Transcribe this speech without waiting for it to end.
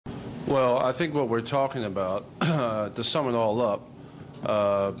Well, I think what we're talking about, to sum it all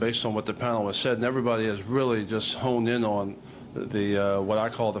up, based on what the panel has said, and everybody has really just honed in on the what I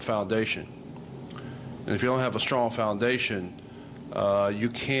call the foundation. And if you don't have a strong foundation, you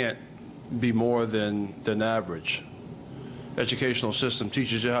can't be more than average. Educational system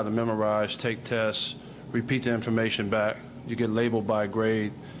teaches you how to memorize, take tests, repeat the information back. You get labeled by a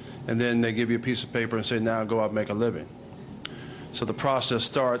grade, and then they give you a piece of paper and say, now go out and make a living. So the process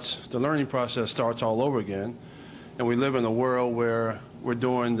starts, the learning process starts all over again, and we live in a world where we're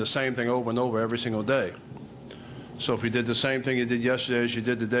doing the same thing over and over every single day. So if you did the same thing you did yesterday as you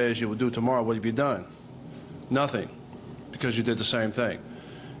did today as you will do tomorrow, what have you done? Nothing, because you did the same thing.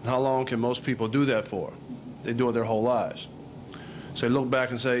 And how long can most people do that for? They do it their whole lives. So they look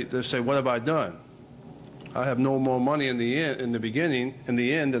back and they say, what have I done? I have no more money in the end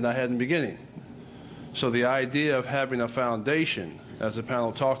than I had in the beginning. So the idea of having a foundation, as the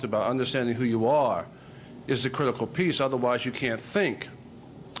panel talked about, understanding who you are, is the critical piece. Otherwise, you can't think.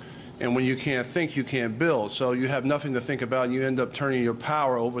 And when you can't think, you can't build. So you have nothing to think about, and you end up turning your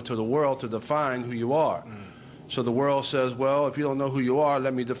power over to the world to define who you are. So the world says, well, if you don't know who you are,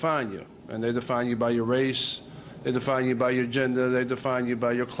 let me define you. And they define you by your race, they define you by your gender, they define you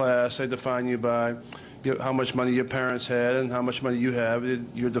by your class, they define you by how much money your parents had and how much money you have.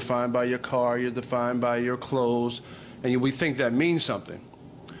 You're defined by your car, you're defined by your clothes, and we think that means something.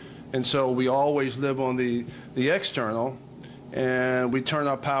 And so we always live on the external, and we turn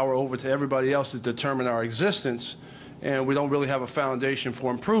our power over to everybody else to determine our existence, and we don't really have a foundation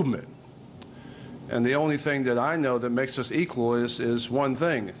for improvement. And the only thing that I know that makes us equal is one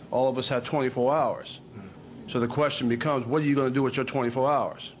thing. All of us have 24 hours. So the question becomes, what are you going to do with your 24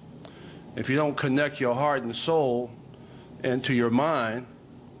 hours? If you don't connect your heart and soul and to your mind,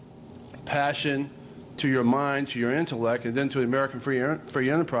 passion to your mind, to your intellect, and then to the American free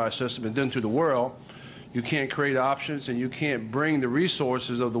enterprise system, and then to the world, you can't create options and you can't bring the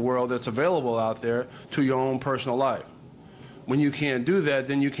resources of the world that's available out there to your own personal life. When you can't do that,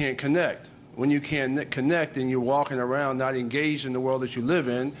 then you can't connect. When you can't connect and you're walking around not engaged in the world that you live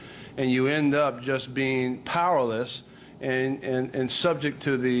in, and you end up just being powerless and subject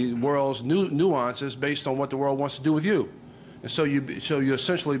to the world's nuances based on what the world wants to do with you. And so you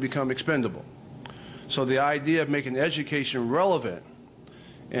essentially become expendable. So the idea of making education relevant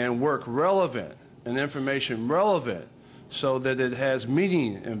and work relevant and information relevant so that it has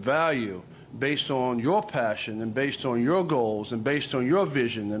meaning and value based on your passion and based on your goals and based on your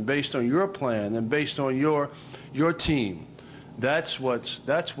vision and based on your plan and based on your team. That's what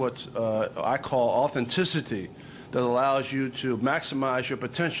I call authenticity, that allows you to maximize your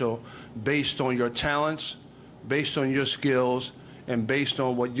potential based on your talents, based on your skills, and based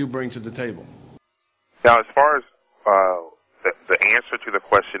on what you bring to the table. Now, as far as the answer to the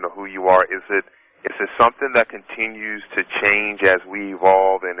question of who you are, is it something that continues to change as we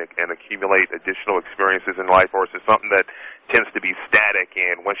evolve and accumulate additional experiences in life, or is it something that tends to be static,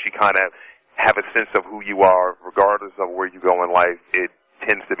 and once you kind of have a sense of who you are, regardless of where you go in life, it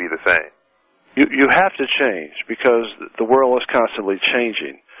tends to be the same? You have to change because the world is constantly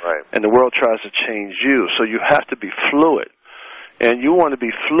changing, right? And the world tries to change you, so you have to be fluid. And you want to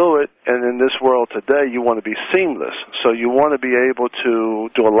be fluid, and in this world today, you want to be seamless. So you want to be able to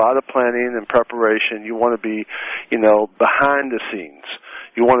do a lot of planning and preparation. You want to be, behind the scenes.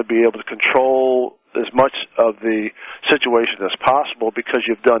 You want to be able to control as much of the situation as possible because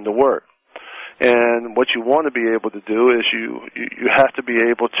you've done the work. And what you want to be able to do is you have to be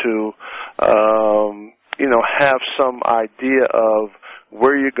able to, have some idea of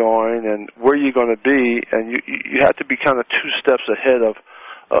where you're going and where you're going to be, and you have to be kind of 2 steps ahead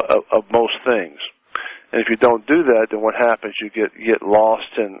of most things. And if you don't do that, then what happens? You get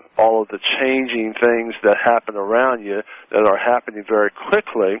lost in all of the changing things that happen around you that are happening very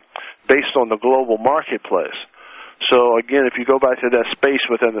quickly based on the global marketplace. So again, if you go back to that space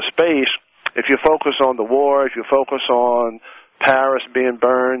within the space, if you focus on the war, if you focus on Paris being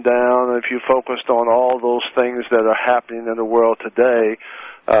burned down, if you focused on all those things that are happening in the world today,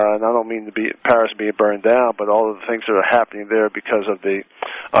 and I don't mean to be Paris being burned down, but all of the things that are happening there because of the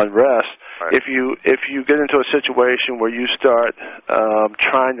unrest. Right. If you get into a situation where you start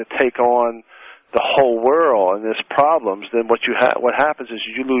trying to take on the whole world and its problems, then what happens is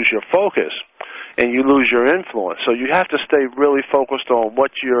you lose your focus and you lose your influence. So you have to stay really focused on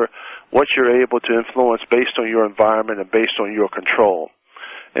what you're able to influence based on your environment and based on your control.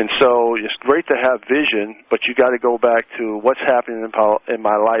 And so it's great to have vision, but you got to go back to what's happening in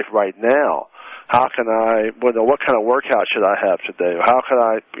my life right now. how can I, what kind of workout should I have today? Or how can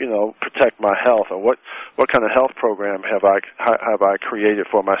I, protect my health? Or what kind of health program have I created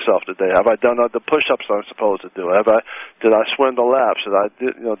for myself today? Have I done the push-ups I'm supposed to do? Did I swim the laps? Did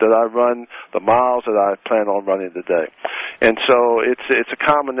I run the miles that I plan on running today? And so it's a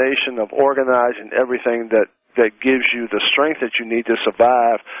combination of organizing everything that gives you the strength that you need to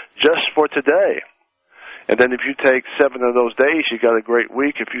survive just for today. And then if you take 7 of those days, you got a great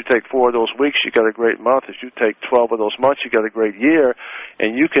week. If you take 4 of those weeks, you got a great month. If you take 12 of those months, you got a great year.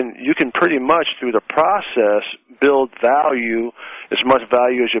 And you can pretty much, through the process, build value, as much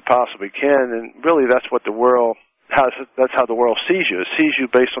value as you possibly can. And really, that's what that's how the world sees you. It sees you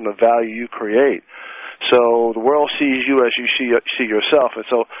based on the value you create. So the world sees you as you see yourself, and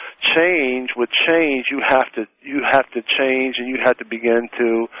so with change, you have to change, and you have to begin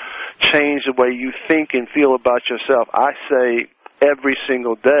to change the way you think and feel about yourself. I say every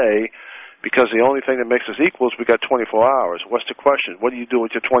single day, because the only thing that makes us equal is we got 24 hours. What's the question? What do you do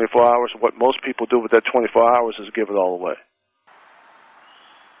with your 24 hours? What most people do with that 24 hours is give it all away.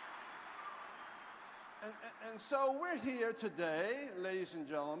 And so we're here today, ladies and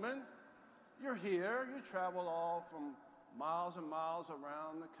gentlemen. You're here. You travel all from miles and miles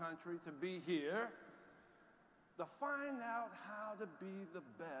around the country to be here to find out how to be the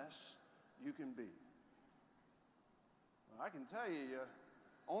best you can be. Well, I can tell you, the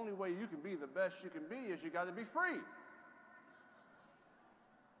only way you can be the best you can be is you got to be free.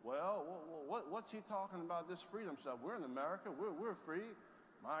 Well, what's he talking about, this freedom stuff? We're in America. We're free.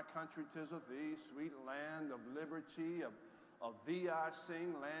 My country 'tis of thee, sweet land of liberty, of thee I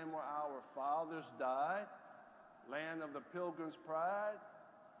sing, land where our fathers died, land of the pilgrim's pride,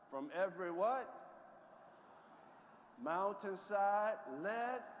 from every what? Mountainside,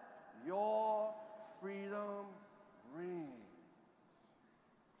 let your freedom ring.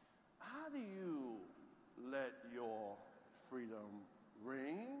 How do you let your freedom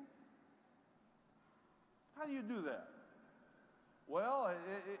ring? How do you do that? Well,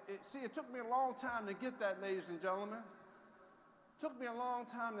 it took me a long time to get that, ladies and gentlemen. It took me a long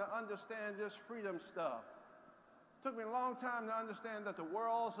time to understand this freedom stuff. It took me a long time to understand that the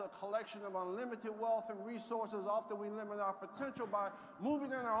world's a collection of unlimited wealth and resources. Often we limit our potential by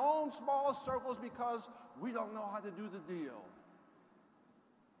moving in our own small circles because we don't know how to do the deal.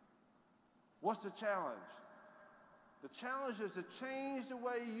 What's the challenge? The challenge is to change the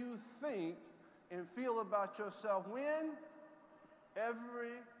way you think and feel about yourself. When?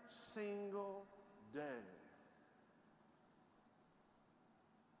 Every single day.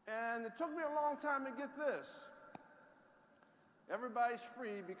 And it took me a long time to get this. Everybody's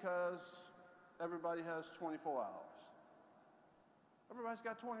free because everybody has 24 hours. Everybody's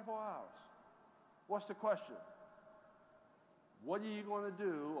got 24 hours. What's the question? What are you going to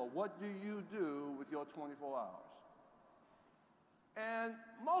do, or what do you do with your 24 hours? And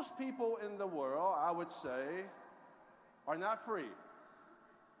most people in the world, I would say, are not free.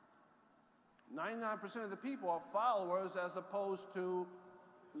 99% of the people are followers as opposed to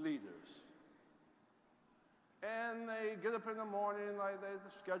leaders. And they get up in the morning, the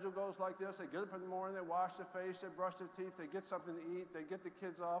schedule goes like this. They get up in the morning, they wash their face, they brush their teeth, they get something to eat, they get the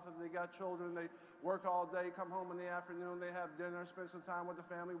kids off. If they got children, they work all day, come home in the afternoon, they have dinner, spend some time with the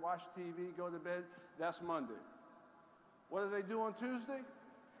family, watch TV, go to bed. That's Monday. What do they do on Tuesday?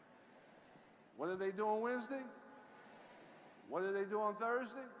 What do they do on Wednesday? What do they do on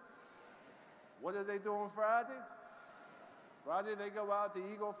Thursday? What do they do on Friday? Friday they go out, the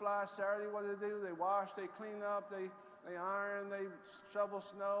eagle flies. Saturday, what do? They wash, they clean up, they iron, they shovel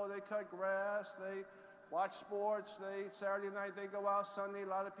snow, they cut grass, they watch sports. Saturday night they go out. Sunday, a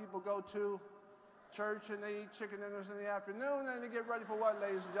lot of people go to church and they eat chicken dinners in the afternoon, and they get ready for what,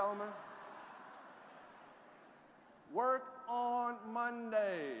 ladies and gentlemen? Work on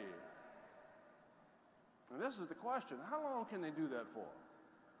Monday. And this is the question: how long can they do that for?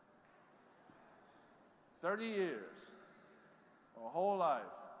 30 years. A whole life.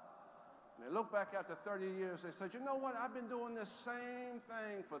 And they look back after 30 years, they said, you know what, I've been doing this same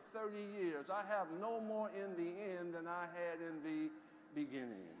thing for 30 years. I have no more in the end than I had in the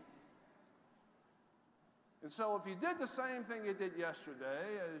beginning. And so if you did the same thing you did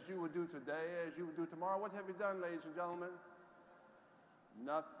yesterday, as you would do today, as you would do tomorrow, what have you done, ladies and gentlemen?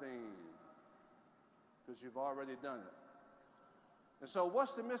 Nothing. Because you've already done it. And so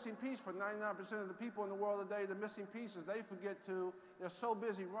what's the missing piece for 99% of the people in the world today? The missing piece is they're so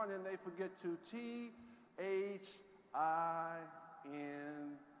busy running, they forget to THINK.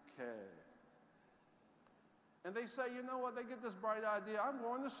 And they say, you know what, they get this bright idea, I'm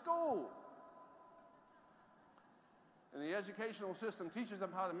going to school. And the educational system teaches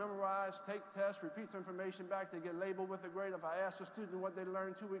them how to memorize, take tests, repeat the information back. They get labeled with a grade. If I ask a student what they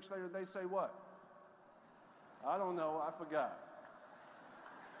learned 2 weeks later, they say what? I don't know, I forgot.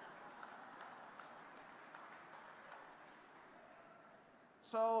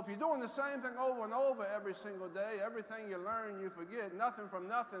 So if you're doing the same thing over and over every single day, everything you learn, you forget. Nothing from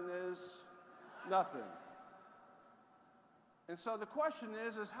nothing is nothing. And so the question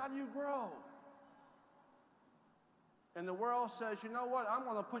is how do you grow? And the world says, you know what, I'm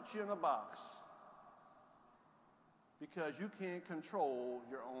going to put you in a box because you can't control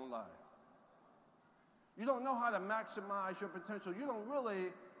your own life. You don't know how to maximize your potential. You don't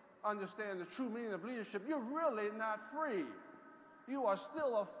really understand the true meaning of leadership. You're really not free. You are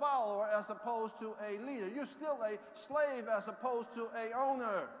still a follower as opposed to a leader. You're still a slave as opposed to an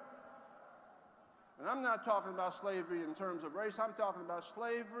owner. And I'm not talking about slavery in terms of race. I'm talking about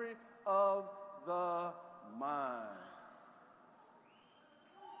slavery of the mind.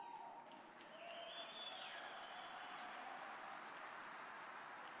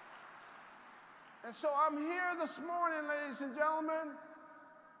 And so I'm here this morning, ladies and gentlemen.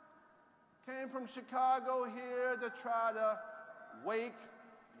 Came from Chicago here to try to wake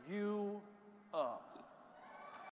you